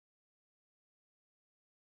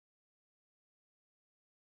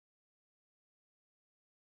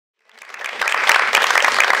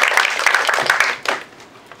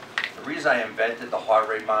days I invented the heart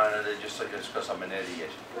rate monitor just because I'm an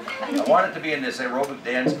idiot. I wanted to be in this aerobic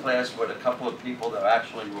dance class with a couple of people that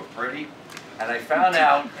actually were pretty. And I found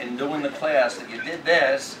out in doing the class that you did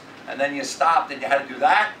this, and then you stopped and you had to do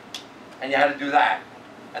that, and you had to do that.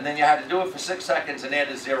 And then you had to do it for 6 seconds and add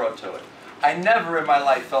a 0 to it. I never in my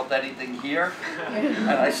life felt anything here, and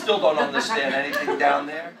I still don't understand anything down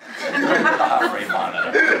there. The heart rate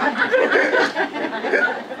monitor.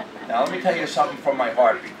 Now let me tell you something from my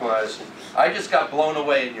heart, because I just got blown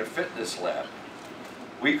away in your fitness lab.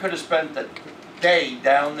 We could have spent the day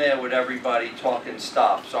down there with everybody talking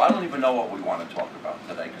stuff, so I don't even know what we want to talk about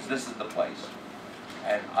today, because this is the place.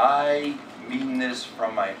 And I mean this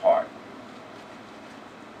from my heart.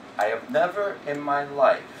 I have never in my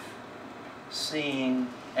life seen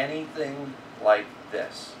anything like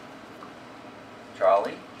this.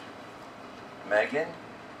 Charlie, Megan,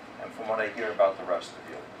 and from what I hear about the rest of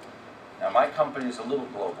you. Now my company is a little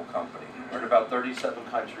global company. We're in about 37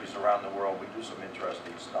 countries around the world. We do some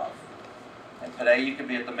interesting stuff. And today you could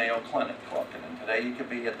be at the Mayo Clinic talking, and today you could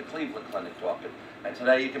be at the Cleveland Clinic talking, and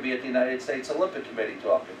today you could be at the United States Olympic Committee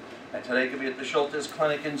talking, and today you could be at the Schultes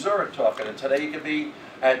Clinic in Zurich talking, and today you could be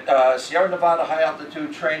at Sierra Nevada High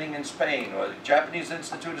Altitude Training in Spain, or the Japanese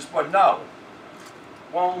Institute of Sport. No.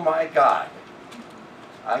 Oh my God.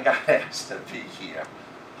 I got asked to be here.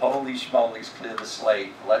 Holy schmolies, clear the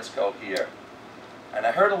slate. Let's go here. And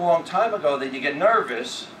I heard a long time ago that you get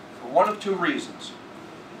nervous for one of two reasons.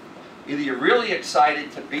 Either you're really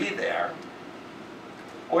excited to be there,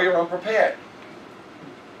 or you're unprepared.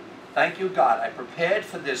 Thank you, God. I prepared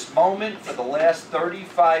for this moment for the last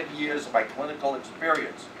 35 years of my clinical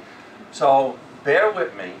experience. So bear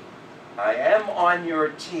with me. I am on your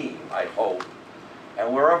team, I hope.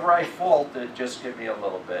 And wherever I faulted, just give me a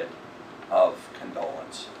little bit of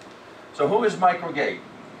condolence. So who is Microgate?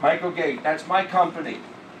 Microgate, that's my company.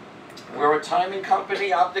 We're a timing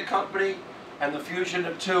company, optic company, and the fusion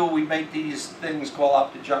of two, we make these things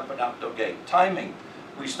called OptoJump and OptoGate. Timing.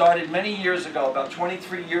 We started many years ago, about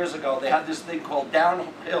 23 years ago. They had this thing called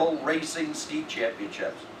Downhill Racing Ski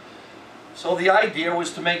Championships. So the idea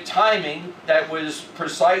was to make timing that was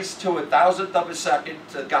precise to a thousandth of a second.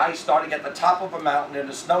 The guy starting at the top of a mountain in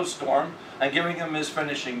a snowstorm and giving him his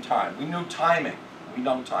finishing time. We knew timing. We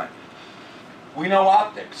know timing. We know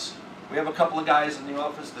optics. We have a couple of guys in the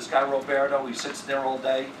office. This guy Roberto, he sits there all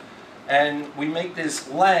day. And we make this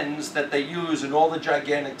lens that they use in all the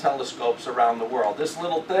gigantic telescopes around the world. This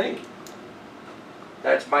little thing,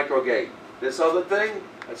 that's Microgate. This other thing,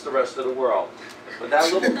 that's the rest of the world. But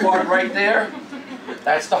that little part right there,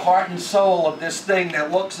 that's the heart and soul of this thing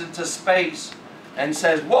that looks into space and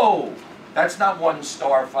says, whoa, that's not 1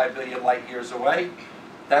 star 5 billion light years away.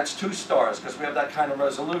 That's 2 stars, because we have that kind of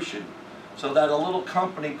resolution. So that a little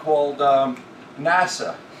company called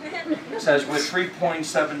NASA says we're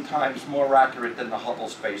 3.7 times more accurate than the Hubble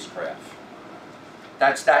spacecraft.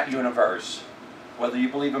 That's that universe. Whether you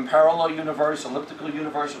believe in parallel universe, elliptical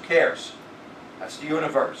universe, who cares? That's the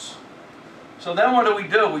universe. So then what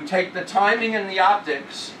do? We take the timing and the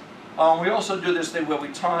optics. We also do this thing where we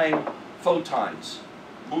time photons,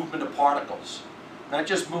 movement of particles. Not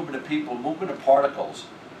just movement of people, movement of particles.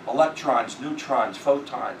 Electrons, neutrons,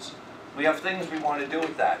 photons. We have things we want to do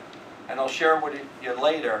with that. And I'll share with you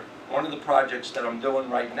later, one of the projects that I'm doing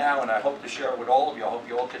right now, and I hope to share it with all of you, I hope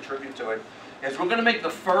you all contribute to it, is we're going to make the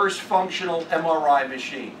first functional MRI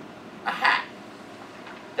machine. A hat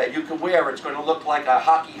that you can wear. It's going to look like a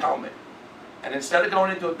hockey helmet. And instead of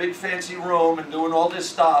going into a big fancy room and doing all this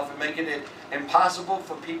stuff and making it impossible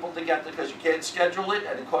for people to get there because you can't schedule it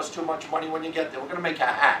and it costs too much money when you get there, we're going to make a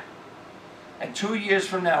hat. And 2 years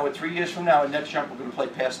from now or 3 years from now, in next jump, we're going to play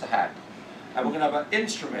past the hat. And we're going to have an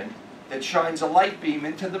instrument that shines a light beam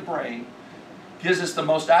into the brain, gives us the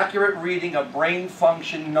most accurate reading of brain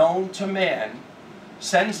function known to man,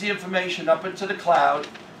 sends the information up into the cloud,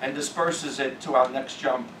 and disperses it to our next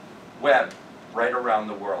jump web right around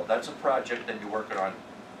the world. That's a project that you're working on.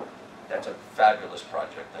 That's a fabulous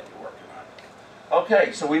project that you're working on.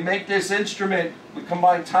 Okay, so we make this instrument, we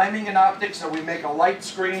combine timing and optics, and we make a light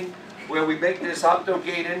screen where we make this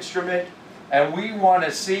OptoGate instrument, and we want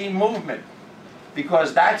to see movement.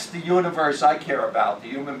 Because that's the universe I care about, the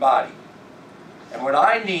human body. And what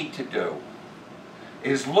I need to do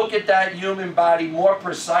is look at that human body more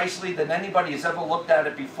precisely than anybody has ever looked at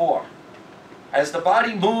it before. As the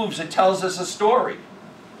body moves, it tells us a story.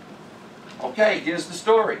 Okay, here's the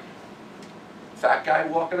story. Fat guy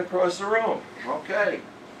walking across the room. Okay.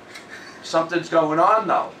 Something's going on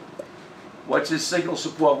though. What's his signal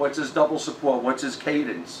support? What's his double support? What's his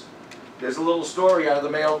cadence? There's a little story out of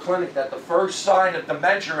the Mayo Clinic that the first sign of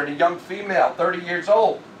dementia in a young female, 30 years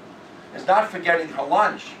old, is not forgetting her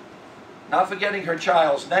lunch, not forgetting her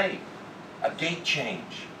child's name. A gait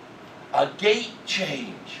change. A gait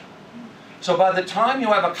change. So by the time you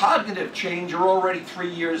have a cognitive change, you're already 3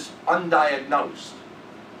 years undiagnosed.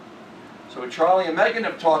 So what Charlie and Megan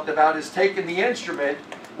have talked about is taking the instrument,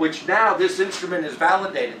 which now this instrument is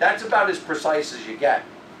validated. That's about as precise as you get.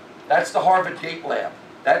 That's the Harvard Gait Lab.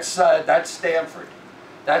 That's Stanford.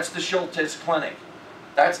 That's the Schultes Clinic.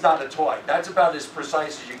 That's not a toy. That's about as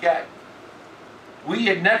precise as you get. We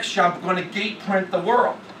at Next Jump are going to gait print the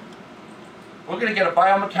world. We're going to get a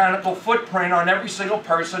biomechanical footprint on every single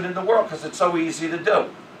person in the world because it's so easy to do.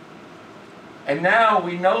 And now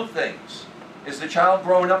we know things. Is the child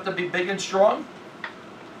growing up to be big and strong?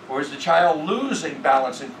 Or is the child losing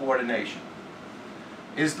balance and coordination?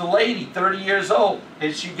 Is the lady 30 years old,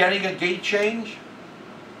 is she getting a gait change?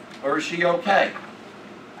 Or is she okay?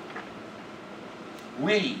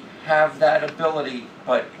 We have that ability,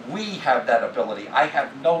 but we have that ability. I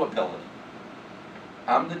have no ability.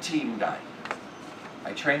 I'm the team guy.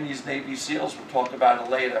 I train these Navy SEALs, we'll talk about it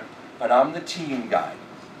later, but I'm the team guy.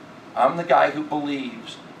 I'm the guy who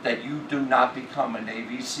believes that you do not become a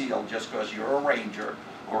Navy SEAL just because you're a Ranger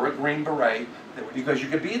or a Green Beret, because you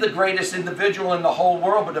could be the greatest individual in the whole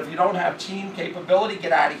world, but if you don't have team capability,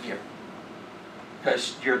 get out of here.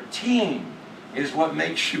 Because your team is what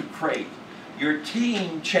makes you great. Your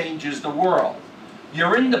team changes the world.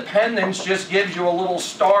 Your independence just gives you a little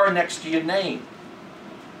star next to your name.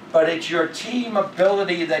 But it's your team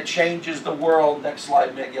ability that changes the world. Next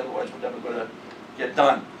slide, Maggie, otherwise we're never going to get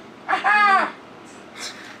done. Aha!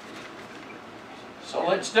 So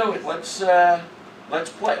let's do it. Let's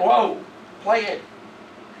play. Whoa, play it.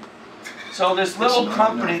 So this little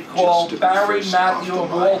company called Barry, Matthew,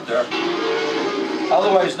 and Walter,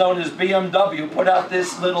 otherwise known as BMW, put out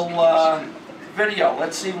this little video.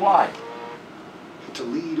 Let's see why. To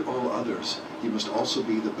lead all others, you must also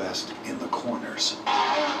be the best in the corners.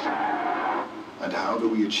 And how do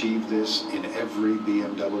we achieve this in every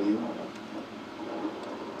BMW?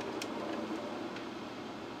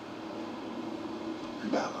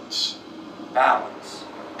 Balance. Balance.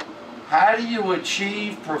 How do you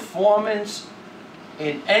achieve performance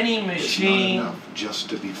in any machine? It's not enough just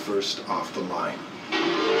to be first off the line.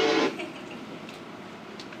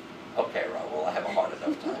 Okay, Raul, I have a hard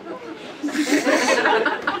enough time.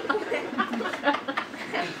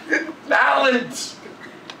 Balance!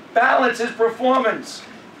 Balance is performance.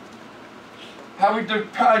 How we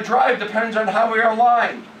drive depends on how we are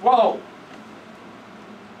aligned. Whoa!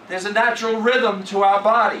 There's a natural rhythm to our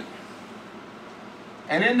body.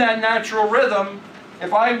 And in that natural rhythm,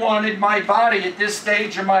 if I wanted my body at this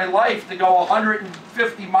stage of my life to go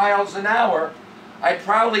 150 miles an hour, I'd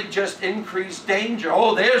probably just increase danger.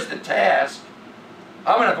 Oh, there's the task.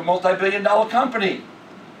 I'm going to have a multi-billion-dollar company.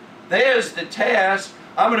 There's the task.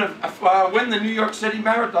 I'm going to win the New York City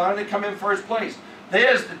Marathon. I'm going to come in first place.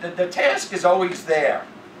 There's the task is always there.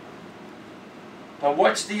 But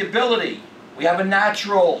what's the ability? We have a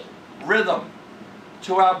natural rhythm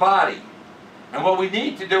to our body. And what we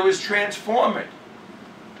need to do is transform it.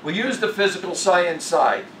 We use the physical science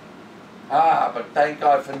side. But thank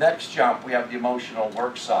God for Next Jump, we have the emotional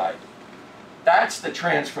work side. That's the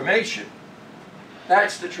transformation.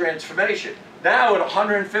 That's the transformation. Now at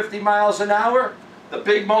 150 miles an hour, the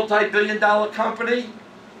big multi-billion-dollar company,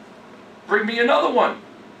 bring me another one.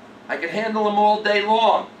 I can handle them all day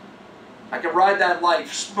long. I can ride that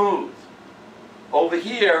life smooth. Over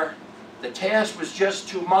here, the task was just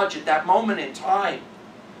too much at that moment in time.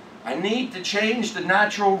 I need to change the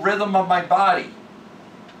natural rhythm of my body.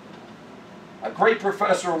 A great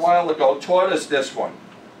professor a while ago taught us this one,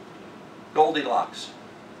 Goldilocks.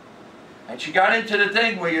 And she got into the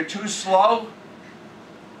thing where you're too slow,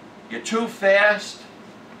 you're too fast,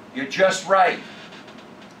 you're just right.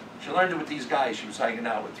 She learned it with these guys. She was hanging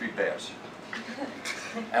out with 3 bears.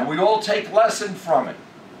 And we all take lesson from it.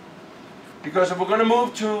 Because if we're going to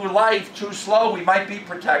move to life too slow, we might be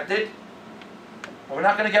protected. But we're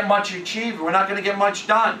not going to get much achieved. We're not going to get much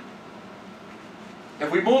done.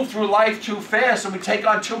 If we move through life too fast and we take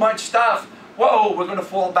on too much stuff, whoa, we're going to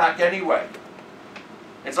fall back anyway.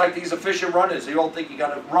 It's like these efficient runners. They all think you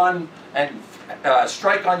got to run and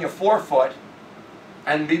strike on your forefoot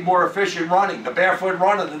and be more efficient running. The barefoot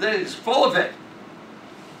runner is full of it.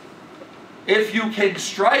 If you can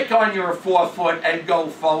strike on your forefoot and go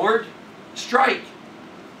forward, strike.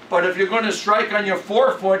 But if you're going to strike on your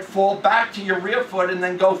forefoot, fall back to your rear foot and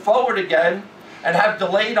then go forward again and have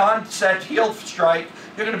delayed onset heel strike,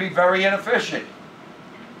 you're going to be very inefficient.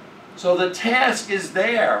 So the task is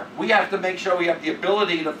there. We have to make sure we have the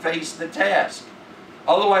ability to face the task.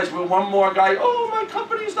 Otherwise, with one more guy, oh, my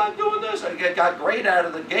company's not doing this. I got great out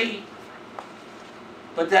of the gate.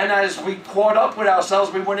 But then as we caught up with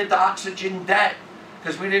ourselves, we went into oxygen debt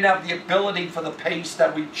because we didn't have the ability for the pace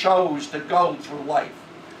that we chose to go through life.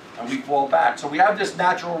 And we fall back. So we have this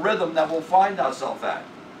natural rhythm that we'll find ourselves at.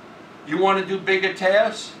 You want to do bigger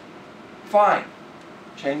tasks? Fine.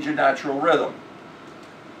 Change your natural rhythm.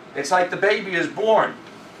 It's like the baby is born.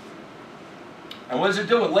 And what does it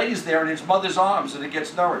do? It lays there in its mother's arms and it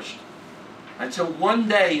gets nourished. Until one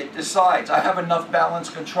day it decides, I have enough balance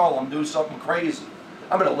control, I'm doing something crazy.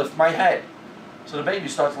 I'm going to lift my head. So the baby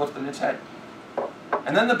starts lifting its head.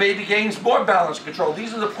 And then the baby gains more balance control.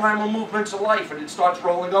 These are the primal movements of life, and it starts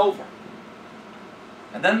rolling over.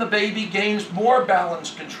 And then the baby gains more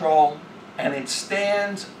balance control, and it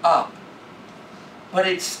stands up. But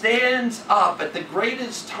it stands up at the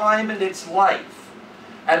greatest time in its life.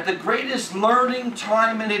 At the greatest learning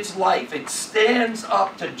time in its life. It stands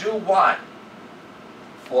up to do what?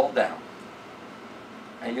 Fall down.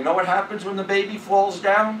 And you know what happens when the baby falls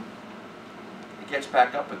down? It gets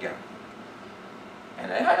back up again.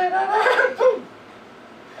 And boom.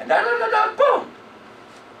 And boom.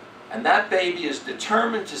 And that baby is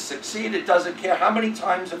determined to succeed. It doesn't care how many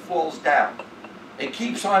times it falls down. It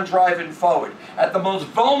keeps on driving forward. At the most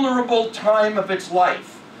vulnerable time of its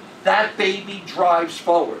life, that baby drives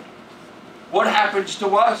forward. What happens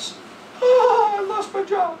to us? Oh, I lost my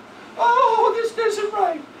job. Oh, this isn't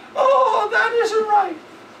right. Oh, that isn't right.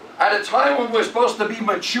 At a time when we're supposed to be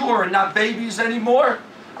mature and not babies anymore,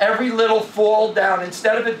 every little fall down,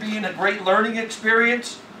 instead of it being a great learning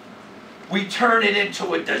experience, we turn it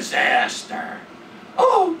into a disaster.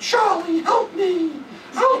 Oh, Charlie, help me.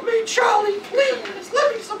 Help me, Charlie, please.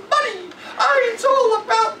 Let me some money. It's all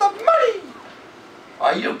about the money.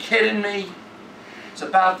 Are you kidding me? It's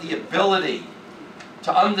about the ability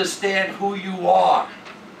to understand who you are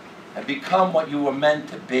and become what you were meant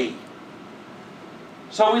to be.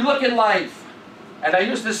 So we look at life, and I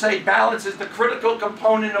used to say balance is the critical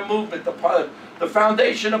component of movement, the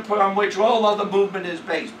foundation upon which all other movement is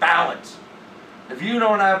based. Balance. If you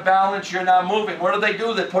don't have balance, you're not moving. What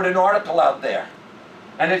do? They put an article out there.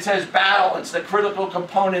 And it says balance, the critical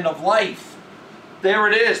component of life. There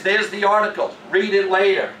it is. There's the article. Read it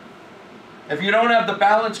later. If you don't have the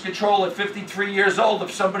balance control at 53 years old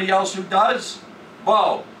of somebody else who does,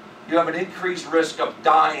 whoa, you have an increased risk of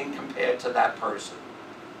dying compared to that person.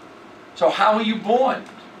 So how are you born?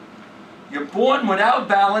 You're born without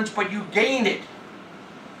balance, but you gain it.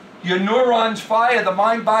 Your neurons fire, the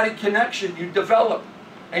mind-body connection you develop,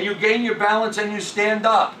 and you gain your balance and you stand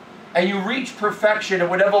up. And you reach perfection at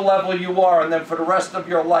whatever level you are, and then for the rest of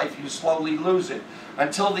your life you slowly lose it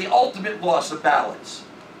until the ultimate loss of balance,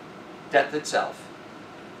 death itself.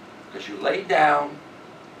 Because you lay down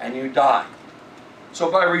and you die. So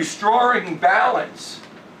by restoring balance,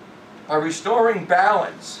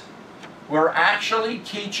 we're actually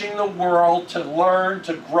teaching the world to learn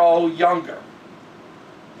to grow younger.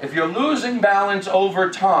 If you're losing balance over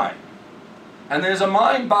time, and there's a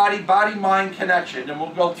mind-body, body-mind connection, and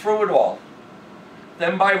we'll go through it all,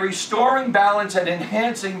 then by restoring balance and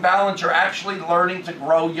enhancing balance, you're actually learning to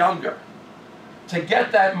grow younger. To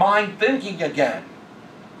get that mind thinking again.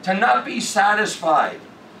 To not be satisfied.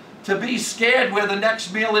 To be scared where the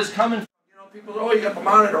next meal is coming from. You know, people, oh, you got the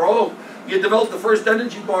monitor. Oh, you developed the first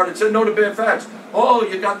energy bar that said no to bad fats. Oh,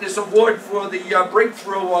 you got this award for the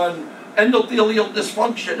breakthrough on endothelial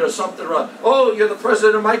dysfunction or something. Oh, you're the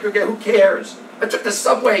president of Microgate. Who cares? I took the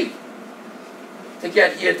subway to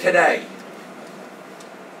get here today.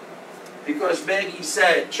 Because Maggie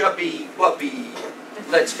said, chubby, whoopee,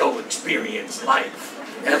 let's go experience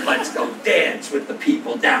life. And let's go dance with the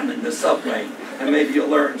people down in the subway. And maybe you'll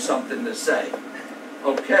learn something to say.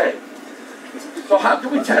 Okay. So how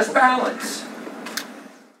can we test balance?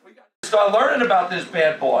 We got to start learning about this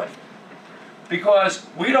bad boy. Because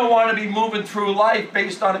we don't want to be moving through life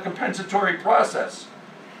based on a compensatory process.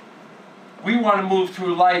 We want to move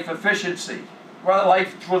through life efficiently.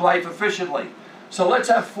 Through life efficiently. So let's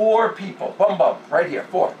have 4 people. Bum, right here.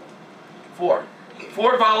 4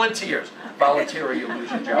 volunteers. Volunteer or you lose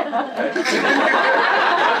your job. Okay?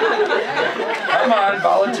 Come on,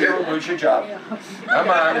 volunteer or lose your job. Come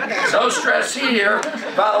on. No stress here.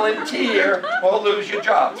 Volunteer or lose your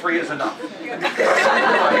job. 3 is enough.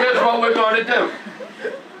 Here's what we're going to do.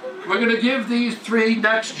 We're going to give these 3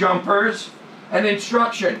 next jumpers an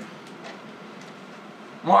instruction.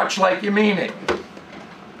 March like you mean it.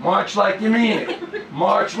 March like you mean it.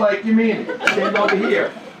 March like you mean it. Stand over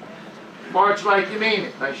here. March like you mean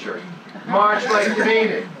it. Nice shirt. March like you mean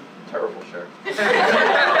it. Terrible shirt.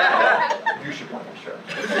 You should buy my shirt.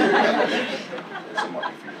 There's some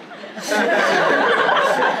money for you.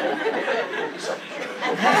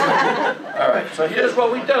 All right, so here's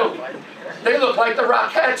what we do. They look like the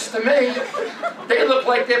Rockettes to me. They look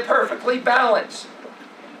like they're perfectly balanced.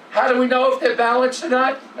 How do we know if they're balanced or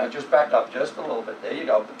not? Now just back up just a little bit. There you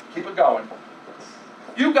go. Keep it going.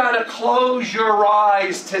 You got to close your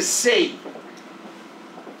eyes to see.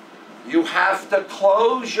 You have to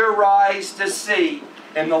close your eyes to see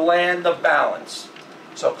in the land of balance.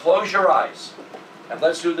 So close your eyes. And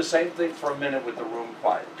let's do the same thing for a minute with the room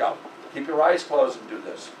quiet. Go. Keep your eyes closed and do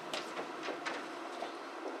this.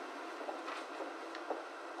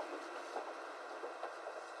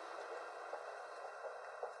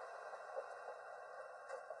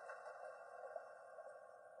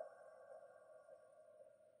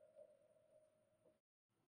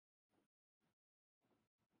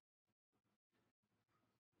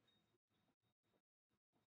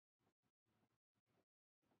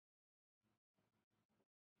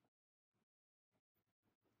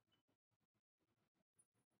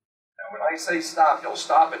 When I say stop, you'll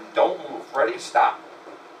stop and don't move. Ready? Stop.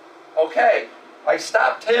 Okay, I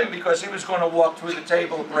stopped him because he was going to walk through the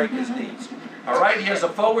table and break his knees. All right, he has a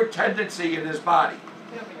forward tendency in his body.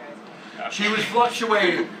 She was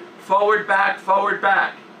fluctuating, forward, back, forward,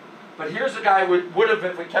 back. But here's a guy who would have,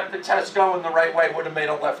 if we kept the test going the right way, would have made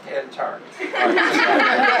a left-hand turn.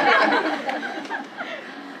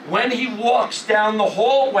 When he walks down the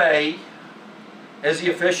hallway, is he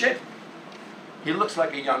efficient? He looks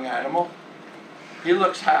like a young animal. He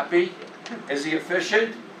looks happy. Is he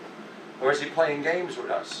efficient? Or is he playing games with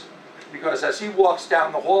us? Because as he walks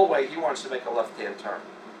down the hallway, he wants to make a left-hand turn.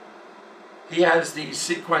 He has these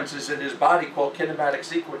sequences in his body called kinematic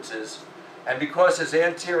sequences. And because his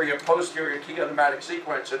anterior, posterior kinematic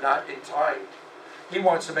sequence are not in time, he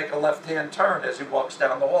wants to make a left-hand turn as he walks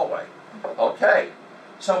down the hallway. Okay.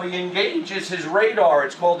 So he engages his radar.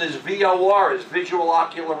 It's called his VOR, his visual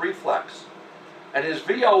ocular reflex. And his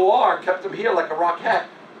VOR kept him here like a rocket.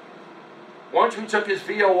 Once we took his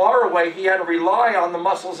VOR away, he had to rely on the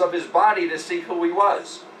muscles of his body to see who he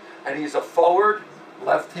was. And he's a forward,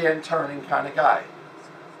 left-hand turning kind of guy.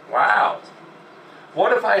 Wow.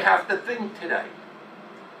 What if I have to think today?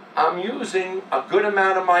 I'm using a good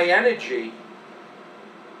amount of my energy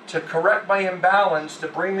to correct my imbalance, to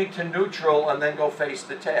bring me to neutral, and then go face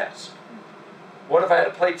the task. What if I had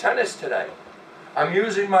to play tennis today? I'm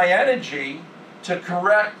using my energy to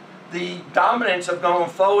correct the dominance of going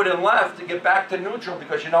forward and left to get back to neutral,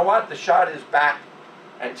 because you know what? The shot is back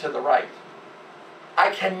and to the right. I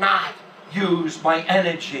cannot use my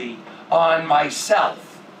energy on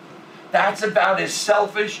myself. That's about as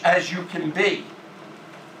selfish as you can be.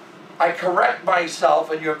 I correct myself,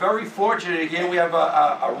 and you're very fortunate here. We have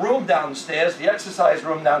a room downstairs, the exercise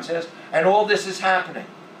room downstairs, and all this is happening.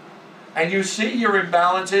 And you see your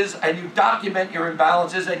imbalances, and you document your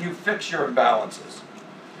imbalances, and you fix your imbalances.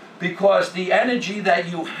 Because the energy that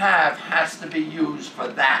you have has to be used for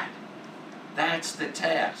that. That's the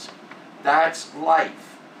task. That's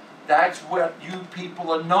life. That's what you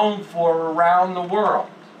people are known for around the world.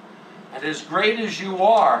 And as great as you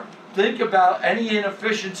are, think about any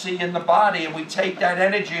inefficiency in the body, and we take that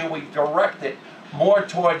energy and we direct it more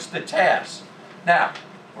towards the task. Now,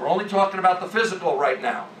 we're only talking about the physical right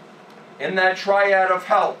now. In that triad of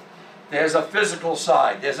health, there's a physical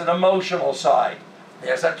side, there's an emotional side,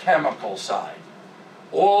 there's a chemical side.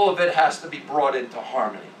 All of it has to be brought into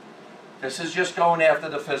harmony. This is just going after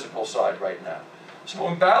the physical side right now. So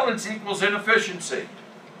imbalance equals inefficiency.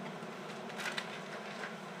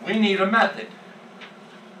 We need a method.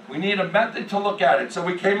 We need a method to look at it. So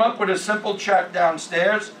we came up with a simple check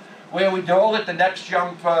downstairs where we do it the next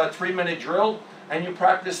jump 3-minute drill, and you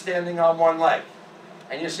practice standing on one leg.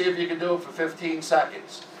 And you see if you can do it for 15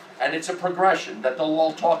 seconds. And it's a progression that they'll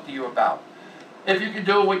all talk to you about. If you can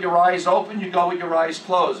do it with your eyes open, you go with your eyes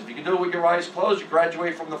closed. If you can do it with your eyes closed, you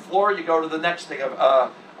graduate from the floor, you go to the next thing,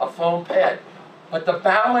 a foam pad. But the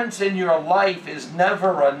balance in your life is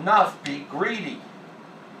never enough. Be greedy.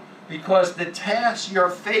 Because the task you're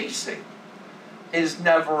facing is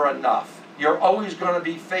never enough. You're always going to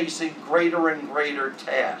be facing greater and greater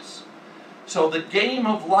tasks. So the game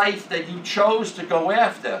of life that you chose to go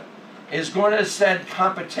after is going to send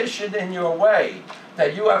competition in your way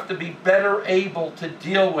that you have to be better able to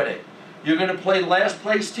deal with it. You're going to play last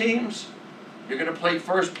place teams. You're going to play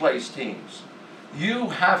first place teams. You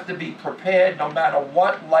have to be prepared no matter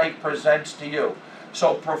what life presents to you.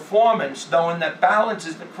 So performance, knowing that balance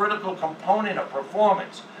is the critical component of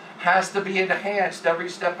performance, has to be enhanced every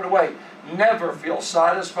step of the way. Never feel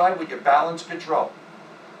satisfied with your balance control.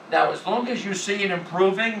 Now, as long as you see it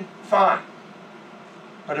improving, fine.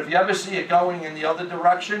 But if you ever see it going in the other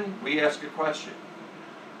direction, we ask a question.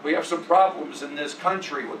 We have some problems in this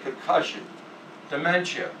country with concussion,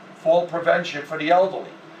 dementia, fall prevention for the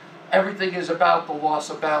elderly. Everything is about the loss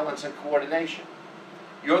of balance and coordination.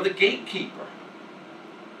 You're the gatekeeper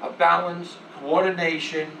of balance,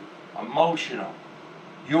 coordination, emotional.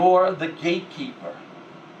 You're the gatekeeper.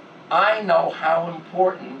 I know how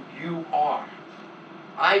important you are.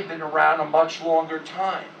 I've been around a much longer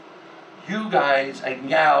time. You guys and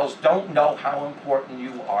gals don't know how important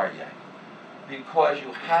you are yet because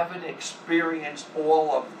you haven't experienced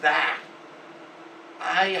all of that.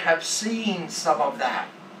 I have seen some of that.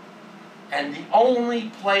 And the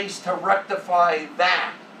only place to rectify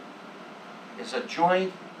that is a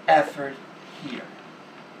joint effort here.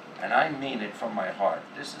 And I mean it from my heart.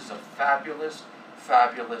 This is a fabulous,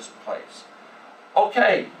 fabulous place.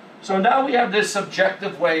 Okay, so now we have this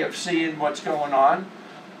subjective way of seeing what's going on.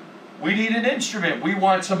 We need an instrument. We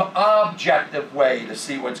want some objective way to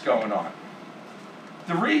see what's going on.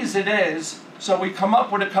 The reason is, so we come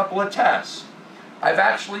up with a couple of tests. I've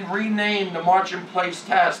actually renamed the march in place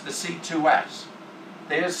test the C2S.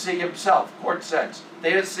 There's C himself, court sense.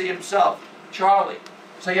 There's C himself, Charlie.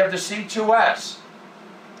 So you have the C2S.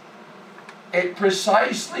 It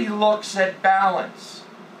precisely looks at balance,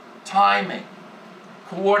 timing,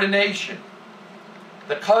 coordination.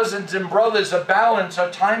 The cousins and brothers of balance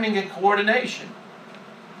are timing and coordination.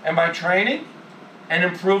 Am I training and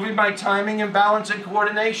improving my timing and balance and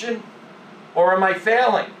coordination? Or am I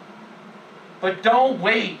failing? But don't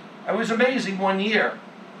wait. It was amazing one year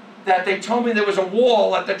that they told me there was a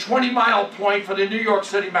wall at the 20-mile point for the New York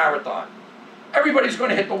City Marathon. Everybody's going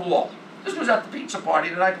to hit the wall. This was at the pizza party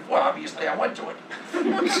the night before. Obviously, I went to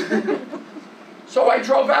it. So I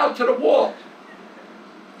drove out to the wall.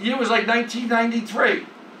 The year was like 1993.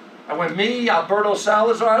 I went, me, Alberto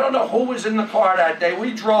Salazar, I don't know who was in the car that day.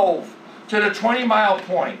 We drove to the 20-mile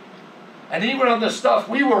point. And even on the stuff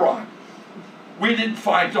we were on, we didn't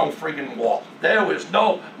find no friggin' wall. There was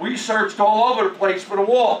no, we searched all over the place for the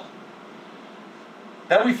wall.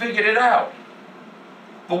 Then we figured it out.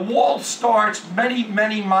 The wall starts many,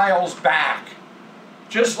 many miles back.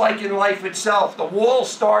 Just like in life itself, the wall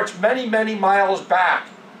starts many, many miles back.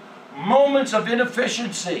 Moments of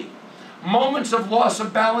inefficiency, moments of loss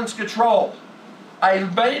of balance control. I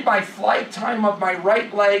made my flight time of my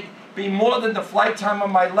right leg be more than the flight time of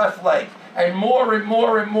my left leg. And more and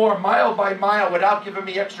more and more, mile by mile, without giving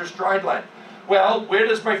me extra stride length. Well, where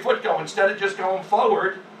does my foot go? Instead of just going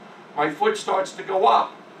forward, my foot starts to go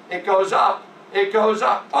up. It goes up. It goes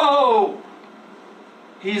up. Oh!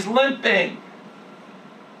 He's limping.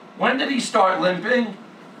 When did he start limping?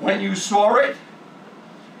 When you saw it?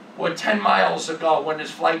 Or 10 miles ago when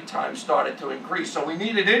his flight time started to increase. So we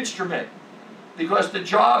need an instrument. Because the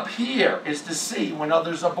job here is to see when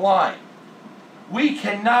others are blind. We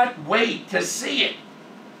cannot wait to see it.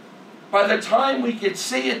 By the time we can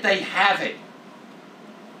see it, they have it.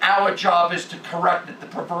 Our job is to correct it. The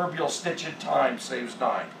proverbial stitch in time saves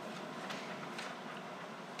 9.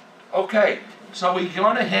 Okay, so we're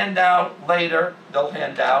going to hand out later, they'll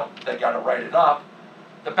hand out, they got to write it up,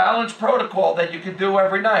 the balance protocol that you can do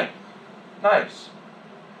every night. Nice.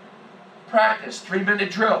 Practice,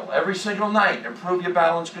 3-minute drill every single night. Improve your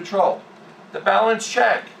balance control. The balance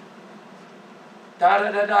check.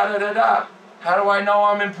 Da-da-da-da-da-da-da. How do I know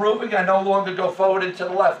I'm improving? I no longer go forward and to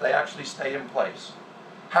the left. They actually stay in place.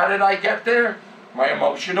 How did I get there? My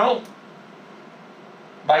emotional,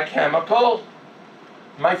 my chemical,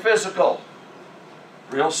 my physical.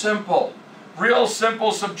 Real simple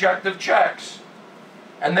subjective checks.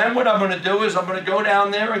 And then what I'm going to do is I'm going to go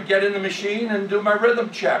down there and get in the machine and do my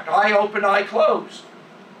rhythm check. Eye open, eye closed.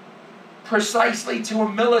 Precisely to a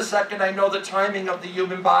millisecond, I know the timing of the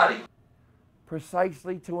human body.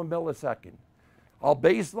 Precisely to a millisecond. I'll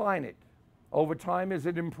baseline it. Over time, is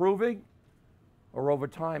it improving? Or over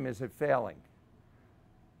time, is it failing?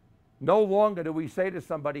 No longer do we say to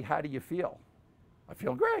somebody, how do you feel? I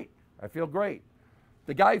feel great. I feel great.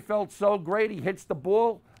 The guy felt so great, he hits the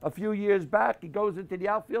ball a few years back, he goes into the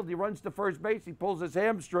outfield, he runs to first base, he pulls his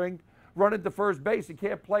hamstring, running to first base. He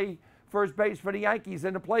can't play first base for the Yankees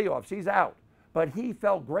in the playoffs. He's out. But he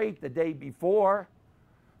felt great the day before.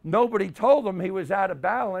 Nobody told him he was out of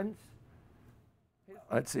balance.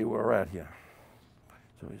 Let's see where we're at here.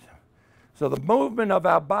 So the movement of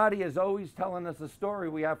our body is always telling us a story.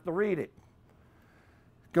 We have to read it.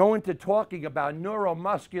 Go into talking about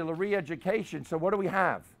neuromuscular re-education. So what do we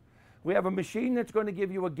have? We have a machine that's going to give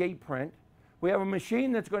you a gait print. We have a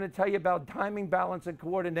machine that's going to tell you about timing, balance, and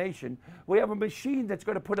coordination. We have a machine that's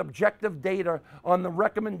going to put objective data on the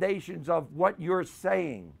recommendations of what you're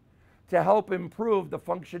saying to help improve the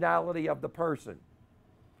functionality of the person.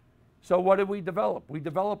 So what did we develop? We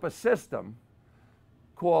developed a system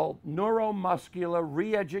called neuromuscular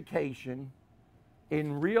re-education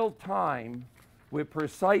in real time with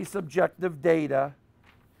precise objective data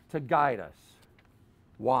to guide us.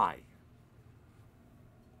 Why?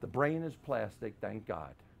 The brain is plastic, thank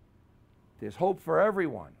God. There's hope for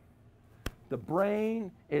everyone. The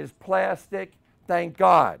brain is plastic, thank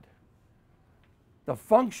God. The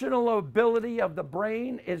functional ability of the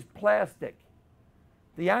brain is plastic.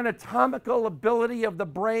 The anatomical ability of the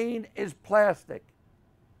brain is plastic.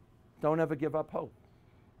 Don't ever give up hope.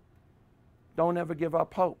 Don't ever give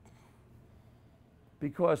up hope.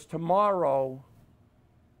 Because tomorrow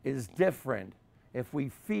is different if we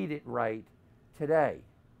feed it right today.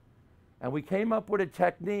 And we came up with a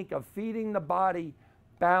technique of feeding the body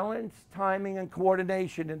balance, timing, and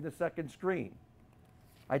coordination in the second screen.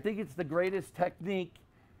 I think it's the greatest technique,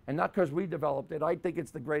 and not because we developed it, I think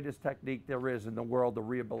it's the greatest technique there is in the world of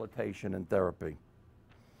rehabilitation and therapy.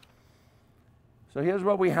 So here's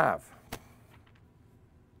what we have.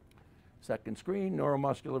 Second screen,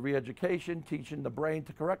 neuromuscular re-education, teaching the brain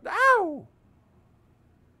to correct. Ow!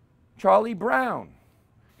 Charlie Brown.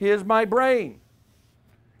 Here's my brain.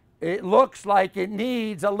 It looks like it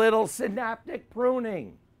needs a little synaptic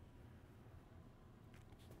pruning.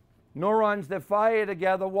 Neurons that fire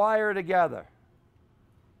together wire together.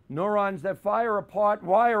 Neurons that fire apart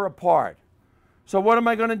wire apart. So what am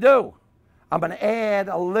I going to do? I'm going to add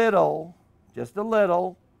a little, just a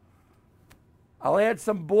little. I'll add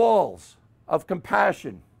some balls of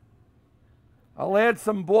compassion. I'll add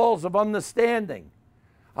some balls of understanding.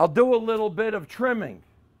 I'll do a little bit of trimming.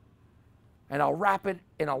 And I'll wrap it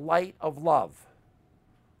in a light of love.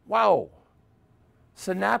 Wow.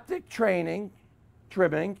 Synaptic training,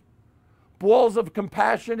 trimming, balls of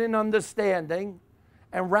compassion and understanding,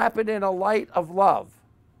 and wrap it in a light of love.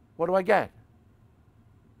 What do I get?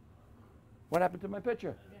 What happened to my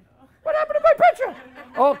picture? What happened to my picture?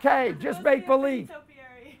 Okay, just make believe.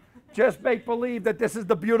 Just make believe that this is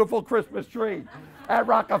the beautiful Christmas tree at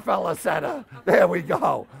Rockefeller Center. There we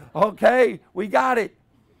go. Okay, we got it.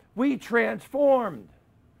 We transformed.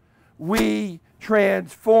 We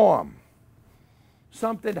transform.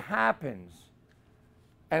 Something happens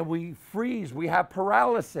and we freeze. We have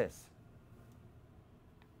paralysis.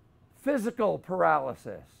 Physical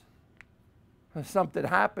paralysis. Something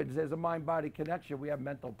happens, there's a mind-body connection, we have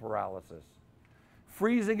mental paralysis.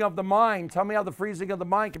 Freezing of the mind. Tell me how the freezing of the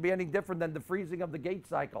mind can be any different than the freezing of the gait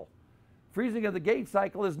cycle. Freezing of the gait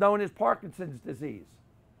cycle is known as Parkinson's disease.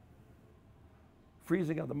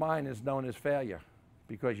 Freezing of the mind is known as failure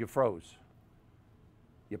because you froze.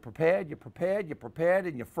 You prepared,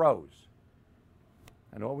 and you froze.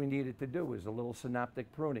 And all we needed to do was a little synaptic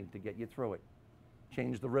pruning to get you through it.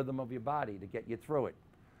 Change the rhythm of your body to get you through it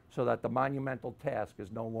so that the monumental task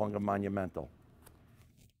is no longer monumental.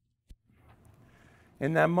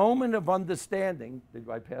 In that moment of understanding, did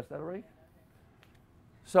I pass that already?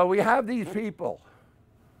 So we have these people.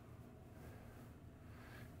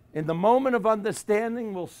 In the moment of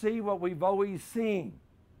understanding, we'll see what we've always seen.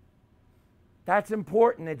 That's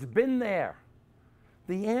important. It's been there.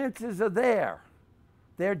 The answers are there.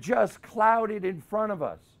 They're just clouded in front of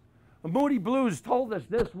us. The Moody Blues told us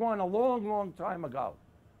this one a long, long time ago.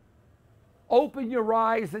 Open your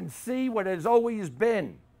eyes and see what has always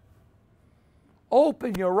been.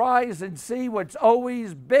 Open your eyes and see what's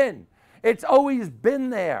always been. It's always been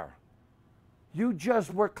there. You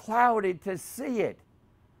just were clouded to see it.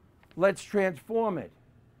 Let's transform it.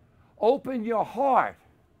 Open your heart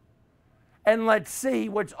and let's see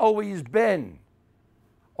what's always been.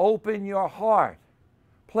 Open your heart.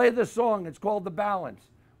 Play the song. It's called The Balance.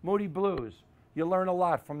 Moody Blues. You learn a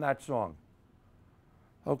lot from that song.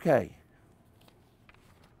 Okay.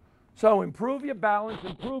 So improve your balance,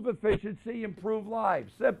 improve efficiency, improve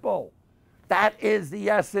lives. Simple. That is the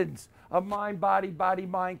essence of mind-body,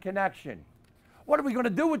 body-mind connection. What are we going to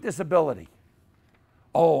do with this ability?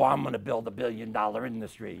 Oh, I'm going to build $1 billion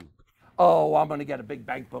industry. Oh, I'm going to get a big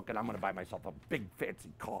bank book and I'm going to buy myself a big fancy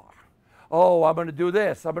car. Oh, I'm going to do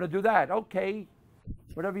this. I'm going to do that. Okay,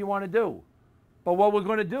 whatever you want to do. But what we're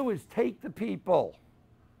going to do is take the people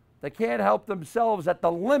that can't help themselves at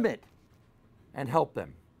the limit and help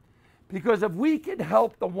them. Because if we can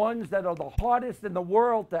help the ones that are the hardest in the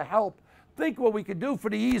world to help, think what we could do for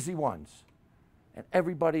the easy ones. And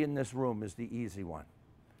everybody in this room is the easy one.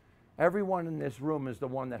 Everyone in this room is the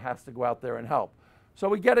one that has to go out there and help. So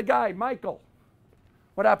we get a guy, Michael.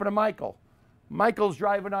 What happened to Michael? Michael's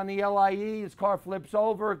driving on the LIE, his car flips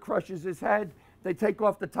over, crushes his head. They take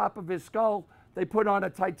off the top of his skull. They put on a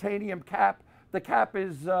titanium cap. The cap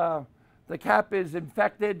is The cap is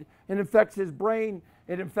infected. It infects his brain.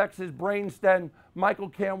 It infects his brainstem. Michael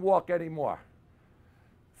can't walk anymore.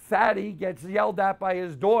 Fatty gets yelled at by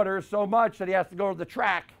his daughter so much that he has to go to the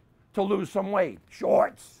track to lose some weight.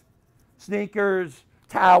 Shorts, sneakers,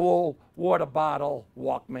 towel, water bottle,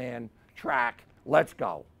 Walkman, track, let's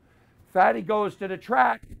go. Fatty goes to the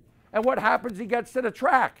track, and what happens? He gets to the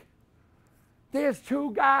track. There's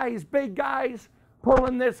two guys, big guys,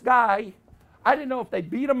 pulling this guy. I didn't know if they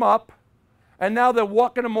beat him up, and now they're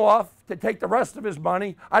walking him off to take the rest of his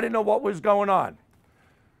money. I didn't know what was going on.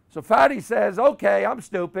 So Fatty says, okay, I'm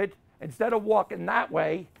stupid. Instead of walking that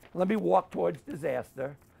way, let me walk towards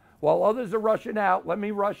disaster. While others are rushing out, let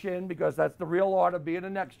me rush in, because that's the real art of being a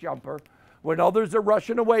next jumper. When others are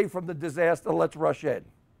rushing away from the disaster, let's rush in.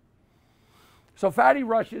 So Fatty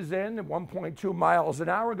rushes in at 1.2 miles an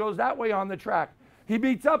hour, goes that way on the track. He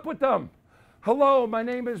meets up with them. Hello, my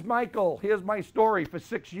name is Michael. Here's my story. For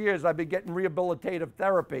 6 years, I've been getting rehabilitative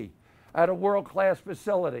therapy at a world-class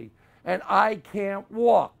facility, and I can't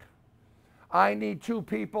walk. I need 2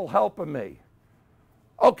 people helping me.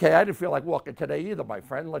 Okay, I didn't feel like walking today either, my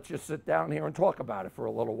friend. Let's just sit down here and talk about it for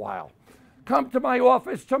a little while. Come to my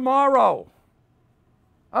office tomorrow.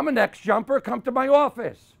 I'm a next jumper. Come to my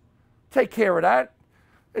office. Take care of that.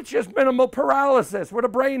 It's just minimal paralysis with a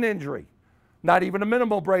brain injury. Not even a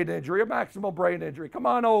minimal brain injury, a maximal brain injury. Come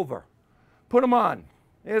on over. Put him on.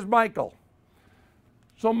 Here's Michael.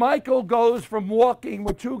 So Michael goes from walking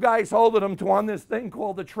with 2 guys holding him to on this thing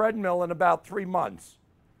called the treadmill in about 3 months.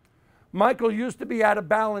 Michael used to be out of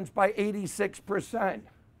balance by 86%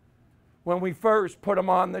 when we first put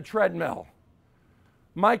him on the treadmill.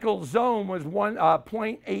 Michael's zone was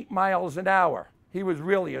 0.8 miles an hour. He was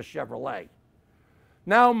really a Chevrolet.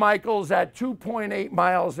 Now Michael's at 2.8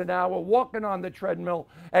 miles an hour, walking on the treadmill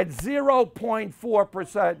at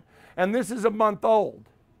 0.4%, and this is a month old.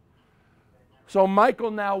 So Michael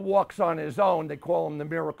now walks on his own. They call him the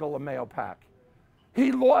miracle of Mahopac.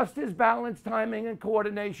 He lost his balance, timing, and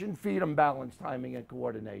coordination. Feed him balance, timing, and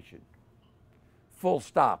coordination. Full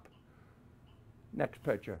stop. Next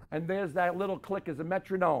picture. And there's that little click as a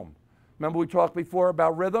metronome. Remember we talked before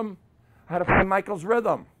about rhythm? How to find Michael's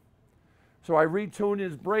rhythm. So I retuned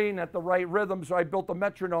his brain at the right rhythm, so I built a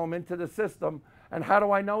metronome into the system. And how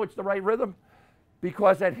do I know it's the right rhythm?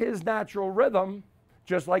 Because at his natural rhythm,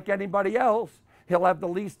 just like anybody else, he'll have the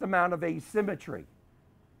least amount of asymmetry.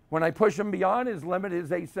 When I push him beyond his limit, his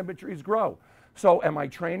asymmetries grow. So am I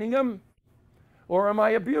training him or am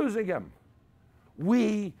I abusing him?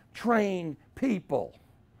 We train people.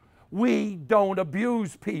 We don't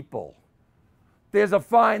abuse people. There's a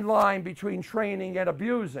fine line between training and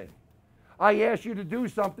abusing. I asked you to do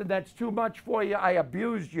something that's too much for you, I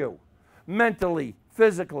abused you, mentally,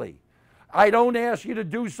 physically. I don't ask you to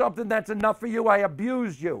do something that's enough for you, I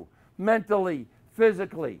abused you, mentally,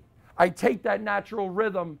 physically. I take that natural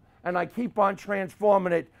rhythm and I keep on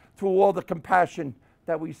transforming it through all the compassion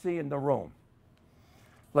that we see in the room.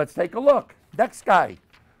 Let's take a look. Next guy,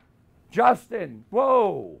 Justin.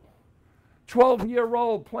 Whoa.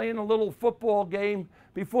 12-year-old playing a little football game.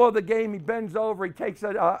 Before the game, he bends over, he takes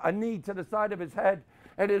a knee to the side of his head,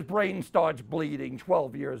 and his brain starts bleeding,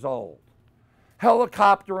 12 years old.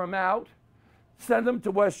 Helicopter him out, send him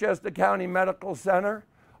to Westchester County Medical Center,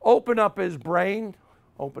 open up his brain,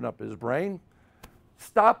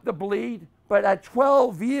 stop the bleed, but at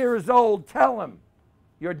 12 years old, tell him,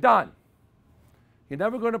 you're done. You're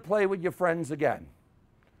never going to play with your friends again.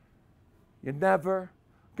 You're never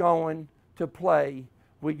going to play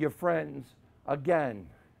with your friends again.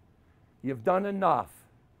 You've done enough.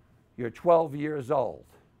 You're 12 years old.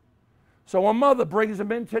 So a mother brings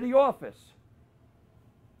him into the office.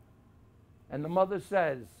 And the mother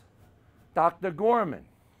says, Dr. Gorman,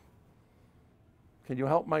 can you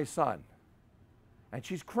help my son? And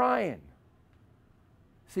she's crying.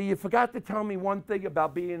 See, you forgot to tell me one thing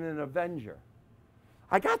about being an avenger.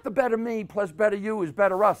 I got the better me plus better you is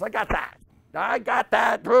better us. I got that. I got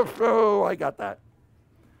that. I got that.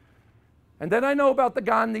 And then I know about the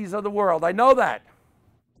Gandhis of the world. I know that.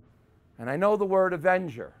 And I know the word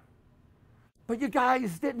avenger. But you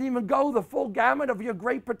guys didn't even go the full gamut of your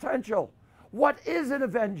great potential. What is an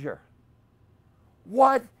avenger?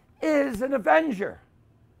 What is an avenger?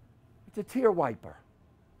 It's a tear wiper.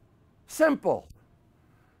 Simple.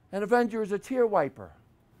 An avenger is a tear wiper.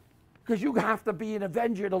 Because you have to be an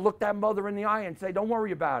avenger to look that mother in the eye and say, don't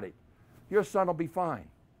worry about it. Your son will be fine.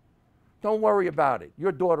 Don't worry about it.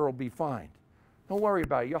 Your daughter will be fine. Don't worry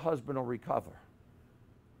about it. Your husband will recover.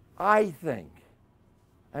 I think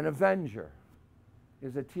an avenger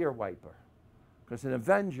is a tear wiper. Because an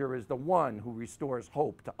avenger is the one who restores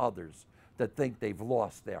hope to others that think they've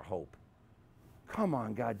lost their hope. Come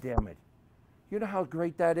on, goddammit. You know how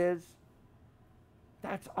great that is?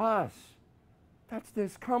 That's us. That's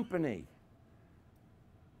this company.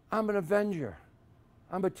 I'm an avenger.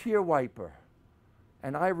 I'm a tear wiper.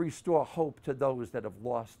 And I restore hope to those that have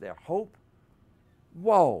lost their hope.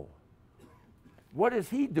 Whoa. What does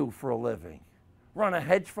he do for a living? Run a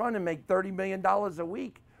hedge fund and make $30 million a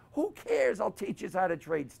week? Who cares? I'll teach us how to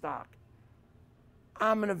trade stock.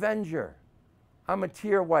 I'm an avenger. I'm a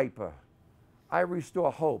tear wiper. I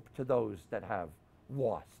restore hope to those that have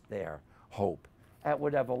lost their hope at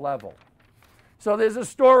whatever level. So there's a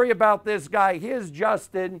story about this guy. Here's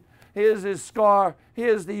Justin. Here's his scar.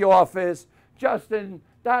 Here's the office. Justin,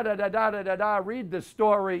 da-da-da-da-da-da-da. Read the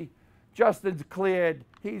story. Justin's cleared.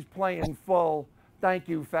 He's playing full. Thank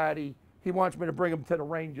you, Fatty. He wants me to bring him to the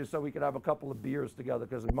Rangers so we could have a couple of beers together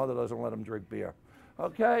because his mother doesn't let him drink beer.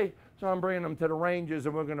 Okay? So I'm bringing him to the Rangers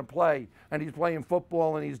and we're going to play. And he's playing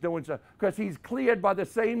football and he's doing so. Because he's cleared by the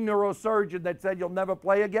same neurosurgeon that said you'll never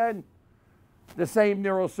play again. The same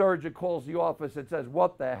neurosurgeon calls the office and says,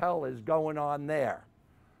 what the hell is going on there?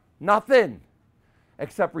 Nothing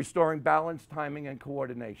except restoring balance, timing, and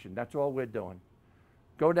coordination. That's all we're doing.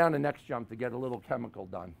 Go down the next jump to get a little chemical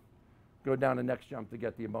done. Go down the next jump to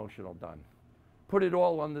get the emotional done. Put it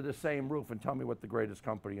all under the same roof and tell me what the greatest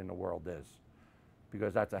company in the world is.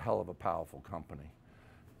 Because that's a hell of a powerful company.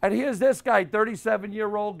 And here's this guy,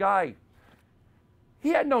 37-year-old guy. He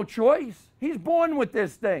had no choice. He's born with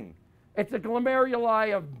this thing. It's a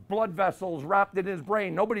glomeruli of blood vessels wrapped in his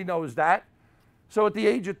brain. Nobody knows that. So at the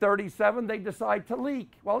age of 37, they decide to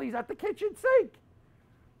leak. Well, he's at the kitchen sink.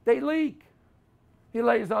 They leak. He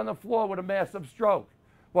lays on the floor with a massive stroke.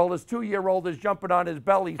 Well, his 2-year-old is jumping on his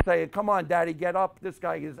belly saying, come on, Daddy, get up. This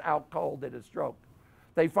guy is out cold in his stroke.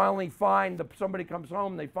 They finally find, somebody comes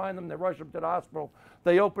home, they find him, they rush him to the hospital.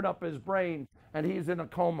 They open up his brain, and he's in a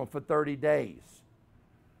coma for 30 days.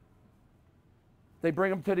 They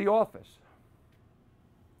bring him to the office.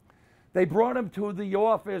 They brought him to the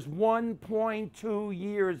office 1.2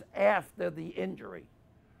 years after the injury.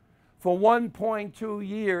 For 1.2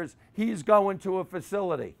 years, he's going to a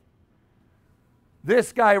facility.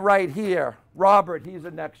 This guy right here, Robert, he's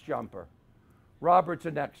a next jumper. Robert's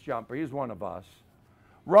a next jumper. He's one of us.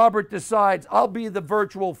 Robert decides, I'll be the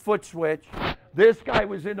virtual foot switch. This guy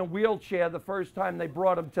was in a wheelchair the first time they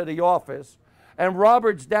brought him to the office. And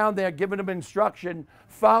Robert's down there giving him instruction,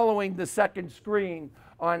 following the second screen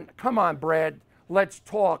on, come on, Brad, let's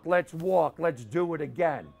talk, let's walk, let's do it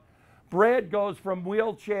again. Brad goes from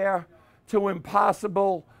wheelchair to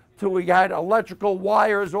impossible to he had electrical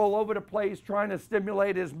wires all over the place trying to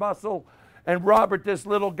stimulate his muscle. And Robert, this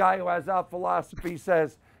little guy who has our philosophy,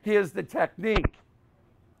 says, here's the technique.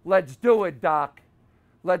 Let's do it, Doc.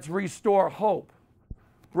 Let's restore hope.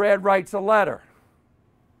 Brad writes a letter.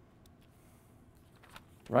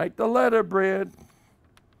 Write the letter, Brad.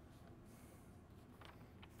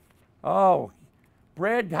 Oh,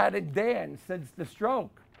 Brad hadn't danced since the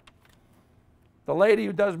stroke. The lady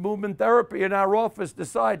who does movement therapy in our office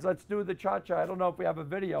decides, let's do the cha-cha. I don't know if we have a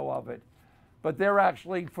video of it, but they're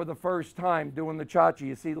actually, for the first time, doing the cha-cha.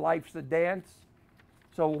 You see, life's a dance.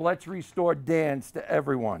 So let's restore dance to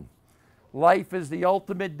everyone. Life is the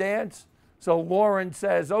ultimate dance. So Lauren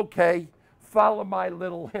says, okay, follow my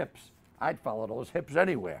little hips. I'd follow those hips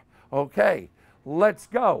anywhere. Okay, let's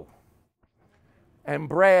go. And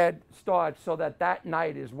Brad starts so that that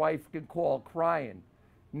night his wife can call crying,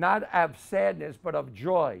 not of sadness, but of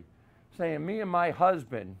joy, saying, me and my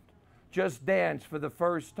husband just danced for the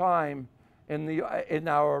first time in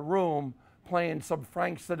our room, playing some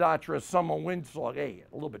Frank Sinatra Summer Wind song. Hey,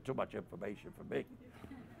 a little bit too much information for me.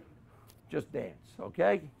 Just dance,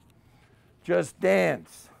 okay? Just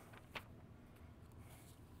dance.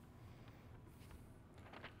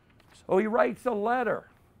 So he writes a letter.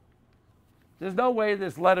 There's no way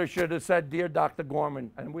this letter should have said, Dear Dr.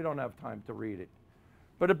 Gorman, and we don't have time to read it.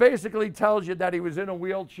 But it basically tells you that he was in a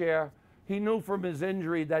wheelchair. He knew from his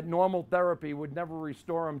injury that normal therapy would never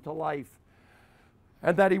restore him to life.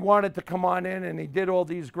 And that he wanted to come on in, and he did all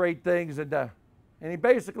these great things. And he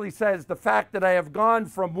basically says, the fact that I have gone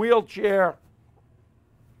from wheelchair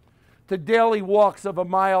to daily walks of a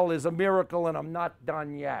mile is a miracle, and I'm not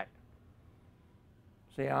done yet.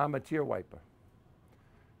 See, I'm a tear wiper.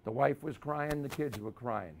 The wife was crying, the kids were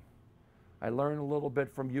crying. I learned a little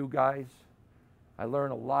bit from you guys. I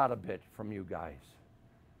learned a lot of bit from you guys.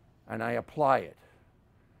 And I apply it.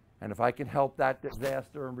 And if I can help that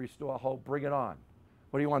disaster and restore hope, bring it on.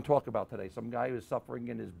 What do you want to talk about today? Some guy who's suffering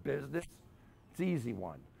in his business? It's an easy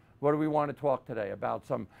one. What do we want to talk today? About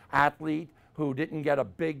some athlete who didn't get a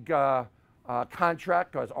big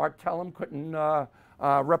contract because Art Tellem couldn't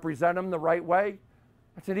represent him the right way.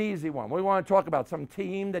 That's an easy one. What do you want to talk about? Some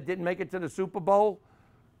team that didn't make it to the Super Bowl?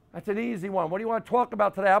 That's an easy one. What do you want to talk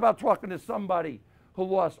about today? How about talking to somebody who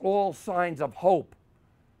lost all signs of hope,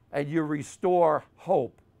 and you restore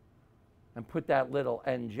hope and put that little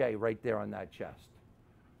NJ right there on that chest?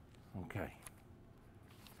 Okay.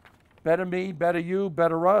 Better me, better you,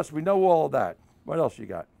 better us. We know all of that. What else you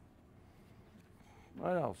got?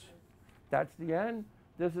 What else? That's the end?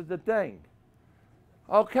 This is the thing.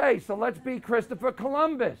 Okay, so let's be Christopher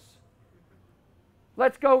Columbus.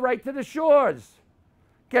 Let's go right to the shores.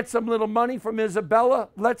 Get some little money from Isabella.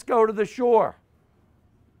 Let's go to the shore.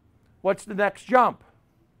 What's the next jump?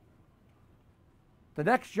 The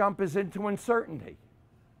next jump is into uncertainty.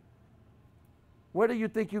 What do you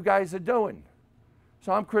think you guys are doing?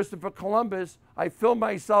 So I'm Christopher Columbus. I fill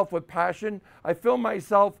myself with passion. I fill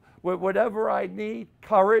myself with whatever I need,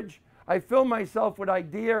 courage. I fill myself with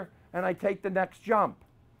idea, and I take the next jump.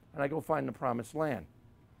 And I go find the promised land.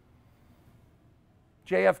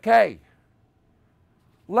 JFK.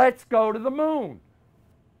 Let's go to the moon.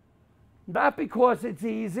 Not because it's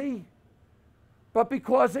easy, but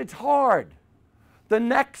because it's hard. The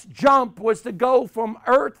next jump was to go from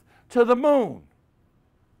Earth to the moon.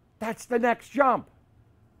 That's the next jump.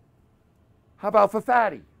 How about for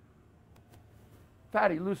Fatty?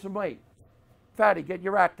 Fatty, lose some weight. Fatty, get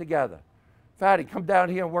your act together. Fatty, come down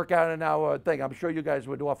here and work out an hour thing. I'm sure you guys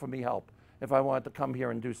would offer me help if I wanted to come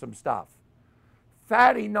here and do some stuff.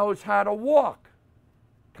 Fatty knows how to walk,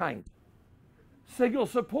 kind of. Single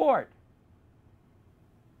support.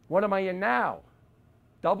 What am I in now?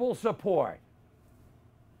 Double support.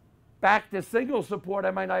 Back to single support,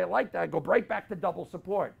 I might not like that. I go right back to double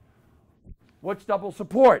support. What's double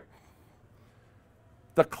support?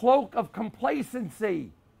 The cloak of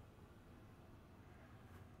complacency.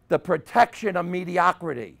 The protection of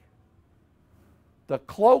mediocrity. The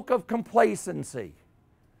cloak of complacency.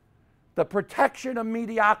 The protection of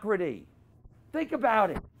mediocrity. Think about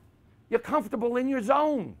it. You're comfortable in your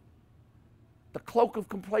zone. The cloak of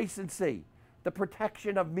complacency. The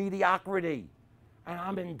protection of mediocrity. And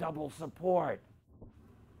I'm in double support.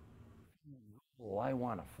 Oh, I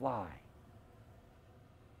want to fly.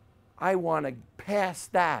 I want to pass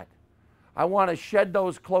that. I want to shed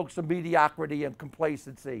those cloaks of mediocrity and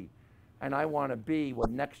complacency. And I want to be what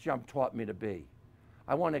Next Jump taught me to be.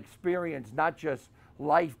 I want to experience not just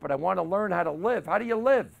life, but I want to learn how to live. How do you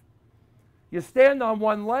live? You stand on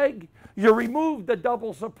one leg, you remove the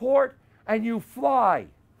double support, and you fly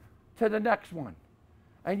to the next one.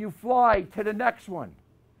 And you fly to the next one.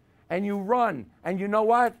 And you run. And you know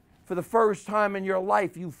what? For the first time in your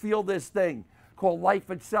life, you feel this thing called life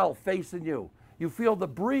itself facing you. You feel the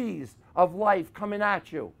breeze of life coming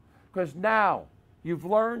at you. Because now you've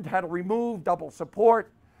learned how to remove double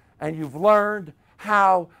support, and you've learned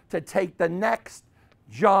how to take the next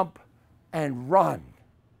jump and run.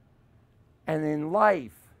 And in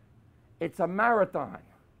life, it's a marathon.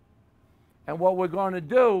 And what we're going to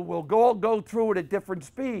do, we'll all go through it at different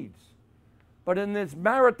speeds. But in this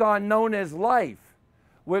marathon known as life,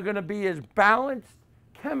 we're going to be as balanced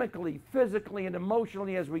chemically, physically, and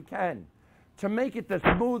emotionally as we can to make it the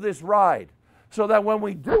smoothest ride, so that when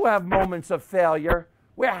we do have moments of failure,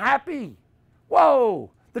 we're happy.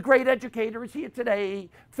 Whoa, the great educator is here today.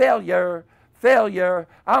 Failure, failure.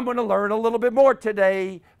 I'm going to learn a little bit more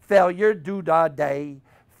today. Failure, do-da-day.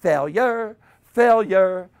 Failure,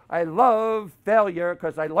 failure. I love failure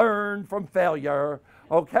because I learn from failure,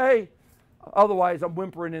 okay? Otherwise, I'm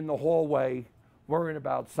whimpering in the hallway, worrying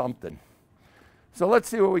about something. So let's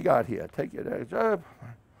see what we got here. Take your next job.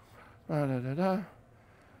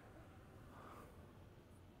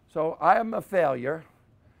 So I am a failure.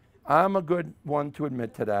 I'm a good one to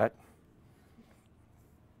admit to that.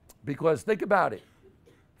 Because think about it.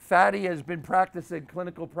 Fatty has been practicing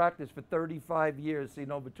clinical practice for 35 years,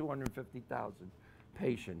 seen over 250,000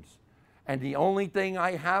 patients. And the only thing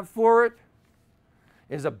I have for it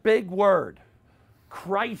is a big word: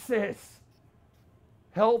 crisis.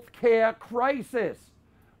 Healthcare crisis.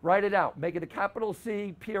 Write it out. Make it a capital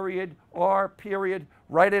C, period, R, period.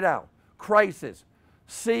 Write it out. Crisis.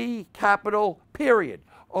 C, capital, period.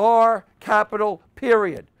 R, capital,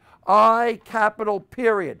 period. I, capital,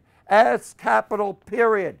 period. S, capital,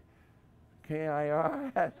 period.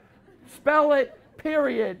 K-I-R. Spell it,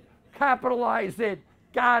 period. Capitalize it.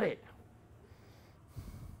 Got it.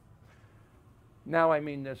 Now I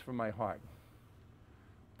mean this from my heart.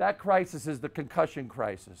 That crisis is the concussion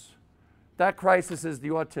crisis. That crisis is the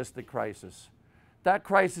autistic crisis. That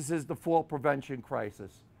crisis is the fall prevention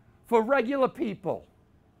crisis. For regular people,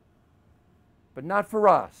 but not for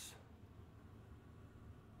us.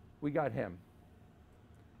 we got him,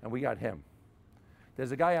 and we got him.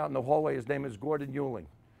 There's a guy out in the hallway, his name is Gordon Ewing.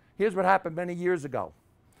 Here's what happened many years ago.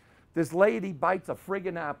 This lady bites a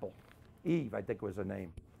friggin' apple. Eve, I think was her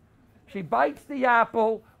name. She bites the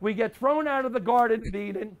apple, we get thrown out of the Garden of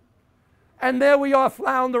Eden, and there we are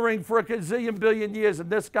floundering for a gazillion billion years, and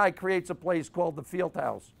this guy creates a place called the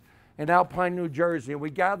Fieldhouse in Alpine, New Jersey, and we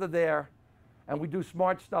gather there, and we do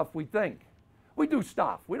smart stuff, we think. We do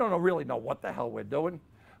stuff. We don't really know what the hell we're doing,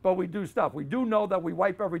 but we do stuff. We do know that we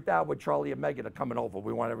wipe everything out when Charlie and Megan are coming over.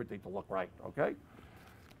 We want everything to look right, okay?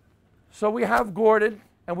 So we have Gordon,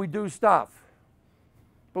 and we do stuff.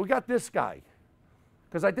 But we got this guy,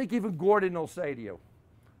 because I think even Gordon will say to you,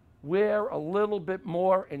 we're a little bit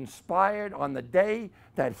more inspired on the day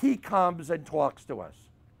that he comes and talks to us.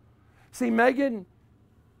 See, Megan,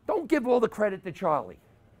 don't give all the credit to Charlie.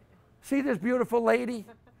 See this beautiful lady?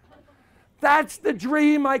 That's the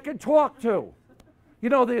dream I can talk to. You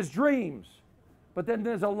know, there's dreams, but then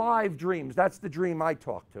there's alive dreams. That's the dream I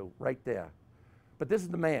talk to right there. But this is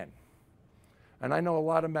the man. And I know a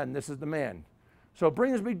lot of men, this is the man. So it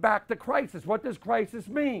brings me back to crisis. What does crisis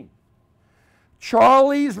mean?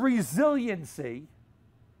 Charlie's resiliency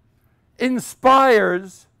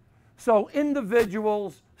inspires so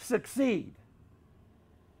individuals succeed.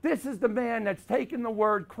 This is the man that's taken the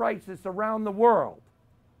word crisis around the world.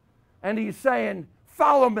 And he's saying,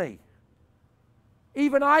 follow me.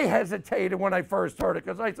 Even I hesitated when I first heard it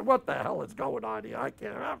because I said, what the hell is going on here? I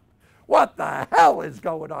can't, what the hell is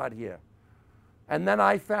going on here? And then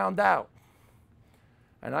I found out.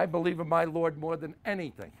 And I believe in my Lord more than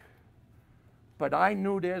anything. But I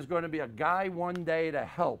knew there's going to be a guy one day to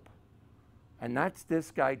help. And that's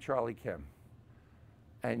this guy, Charlie Kim.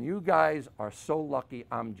 And you guys are so lucky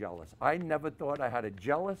I'm jealous. I never thought I had a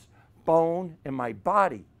jealous bone in my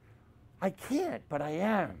body. I can't, but I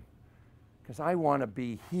am. Because I want to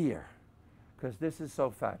be here. Because this is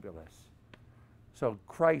so fabulous. So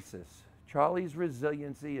crisis. Charlie's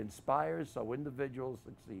resiliency inspires so individuals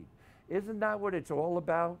succeed. Isn't that what it's all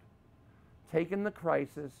about? Taking the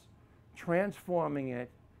crisis, transforming it,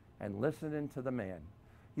 and listening to the man.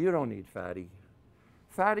 You don't need Fatty.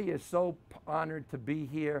 Fatty is so honored to be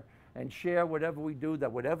here and share whatever we do,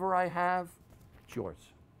 that whatever I have, it's yours.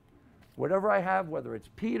 Whatever I have, whether it's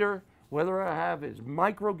Peter, whether I have is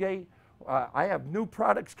Microgate, I have new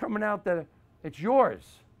products coming out that it's yours.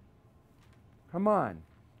 Come on,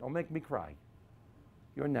 don't make me cry.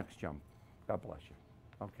 Your next jump. God bless you.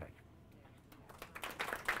 Okay.